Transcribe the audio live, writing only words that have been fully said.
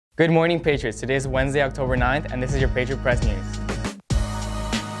Good morning, Patriots. Today is Wednesday, October 9th, and this is your Patriot Press News.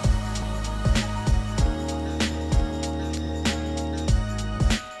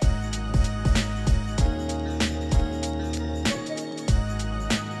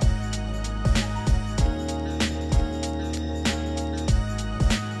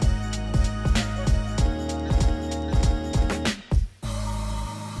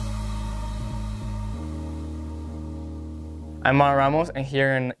 I'm Mar Ramos, and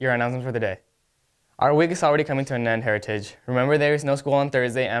here are your announcements for the day. Our week is already coming to an end, Heritage. Remember, there is no school on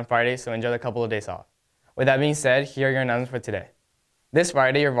Thursday and Friday, so enjoy the couple of days off. With that being said, here are your announcements for today. This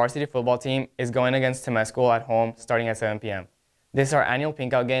Friday, your varsity football team is going against Temescal at home starting at 7 p.m. This is our annual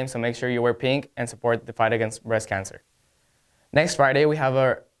Pink Out game, so make sure you wear pink and support the fight against breast cancer. Next Friday, we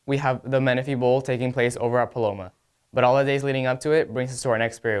have the Menifee Bowl taking place over at Paloma, but all the days leading up to it brings us to our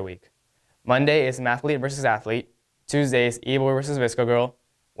next Spirit Week. Monday is Mathlete versus Athlete. Tuesday is E-Boy versus Visco Girl.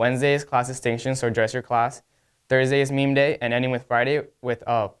 Wednesday is Class Distinction, so dress your class. Thursday is Meme Day, and ending with Friday with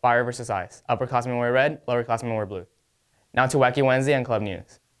Fire versus Ice. Upperclassmen wear red, lowerclassmen wear blue. Now to Wacky Wednesday and Club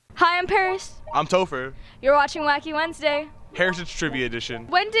News. Hi, I'm Paris. I'm Topher. You're watching Wacky Wednesday. Heritage Trivia Edition.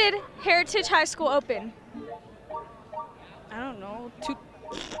 When did Heritage High School open? I don't know.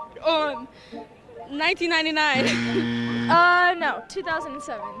 1999. No,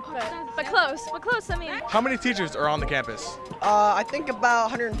 2007. But close. I mean. How many teachers are on the campus? I think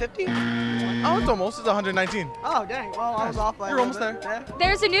about 150. Oh, it's almost. It's 119. Oh, dang. Well, I was off by You're almost there. Yeah.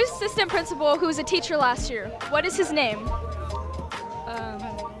 There's a new assistant principal who was a teacher last year. What is his name?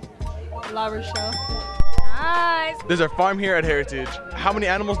 La Rochelle. Nice. There's our farm here at Heritage. How many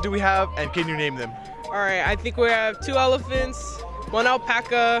animals do we have, and can you name them? All right, I think we have 2 elephants, 1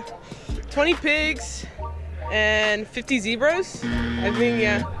 alpaca, 20 pigs, and 50 zebras. I think,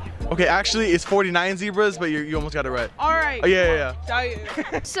 yeah. Okay, actually, it's 49 zebras, but you almost got it right. All right. Oh, yeah.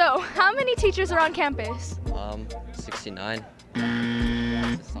 So, how many teachers are on campus? 69.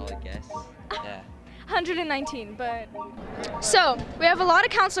 That's a solid guess. Yeah. 119, but... So, we have a lot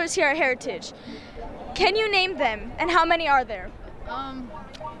of counselors here at Heritage. Can you name them, and how many are there?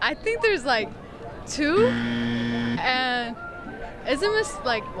 I think there's like 2, and isn't this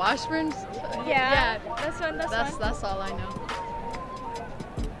like Washburn? Yeah. That's one. That's all I know.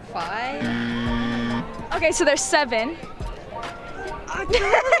 5? Okay, so there's 7.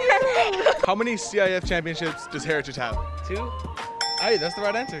 How many CIF championships does Heritage have? 2? Hey, that's the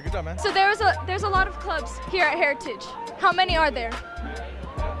right answer. Good job, man. So there's a lot of clubs here at Heritage. How many are there?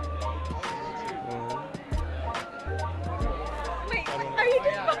 Wait, are you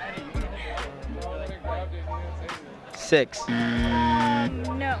just... 6.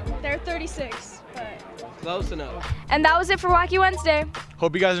 No, there are 36. But... Close enough. And that was it for Wacky Wednesday.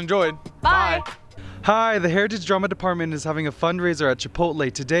 Hope you guys enjoyed. Bye. Hi, the Heritage Drama Department is having a fundraiser at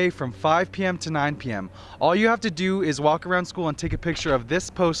Chipotle today from 5 p.m. to 9 p.m. All you have to do is walk around school and take a picture of this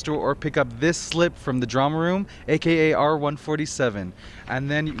poster or pick up this slip from the drama room, aka R147.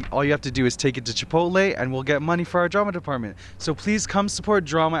 And then all you have to do is take it to Chipotle and we'll get money for our drama department. So please come support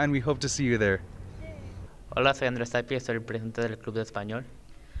drama and we hope to see you there. Hola, soy Andrés Tapia y soy el presidente del Club de Español.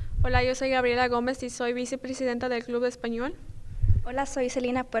 Hola, yo soy Gabriela Gómez y soy vicepresidenta del Club de Español. Hola, soy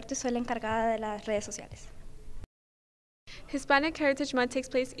Celina Puerto y soy la encargada de las redes sociales. Hispanic Heritage Month takes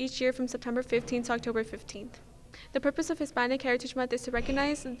place each year from September 15th to October 15th. The purpose of Hispanic Heritage Month is to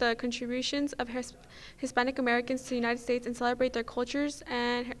recognize the contributions of Hispanic Americans to the United States and celebrate their cultures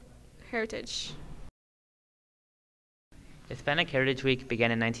and heritage. Hispanic Heritage Week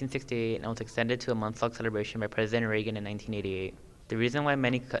began in 1968 and was extended to a month-long celebration by President Reagan in 1988. The reason why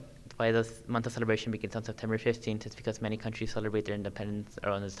this month of celebration begins on September 15th is because many countries celebrate their independence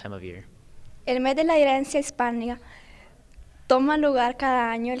around this time of year. El mes de la herencia hispánica toma lugar cada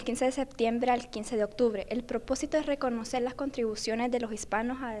año el 15 de septiembre al 15 de octubre. El propósito es reconocer las contribuciones de los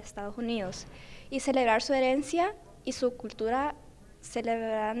hispanos a Estados Unidos y celebrar su herencia y su cultura.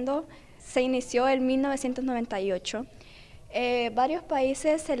 Celebrando se inició en 1998. Varios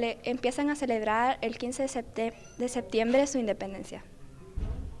países empiezan a celebrar el 15 de septiembre su independencia.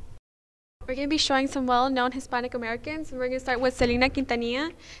 We're going to be showing some well-known Hispanic Americans. We're going to start with Selena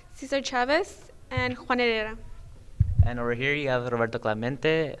Quintanilla, Cesar Chavez, and Juan Herrera. And over here you have Roberto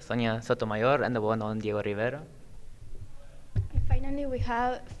Clemente, Sonia Sotomayor, and the well-known Diego Rivera. And finally we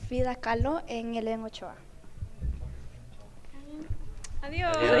have Frida Kahlo and Helen Ochoa.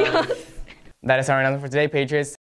 Adios. That is our announcement for today, Patriots.